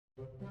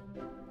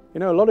You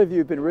know, a lot of you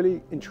have been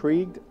really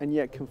intrigued and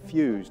yet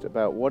confused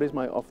about what is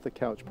my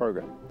off-the-couch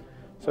program.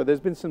 So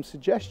there's been some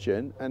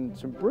suggestion and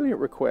some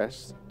brilliant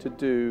requests to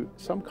do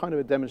some kind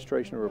of a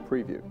demonstration or a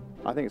preview.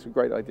 I think it's a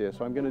great idea,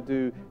 so I'm going to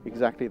do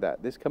exactly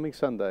that. This coming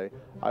Sunday,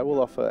 I will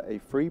offer a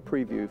free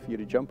preview for you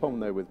to jump on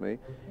there with me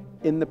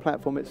in the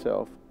platform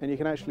itself, and you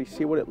can actually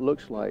see what it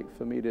looks like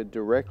for me to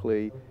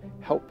directly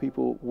help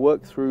people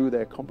work through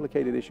their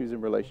complicated issues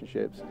in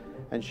relationships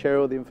and share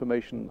all the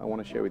information I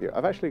want to share with you.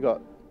 I've actually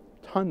got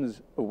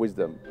tons of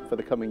wisdom for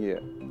the coming year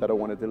that I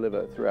want to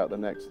deliver throughout the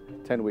next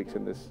 10 weeks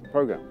in this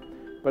program.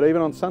 But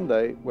even on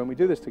Sunday, when we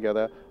do this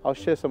together, I'll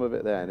share some of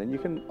it then. And you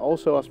can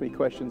also ask me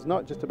questions,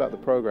 not just about the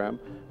program,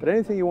 but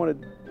anything you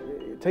want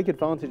to take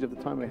advantage of the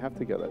time we have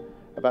together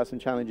about some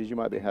challenges you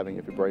might be having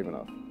if you're brave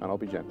enough, and I'll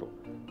be gentle.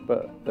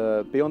 But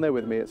be on there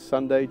with me. It's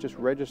Sunday. Just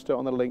register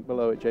on the link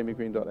below at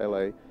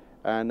jamiegreene.la.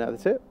 And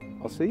that's it.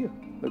 I'll see you.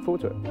 Look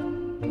forward to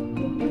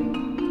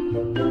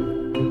it.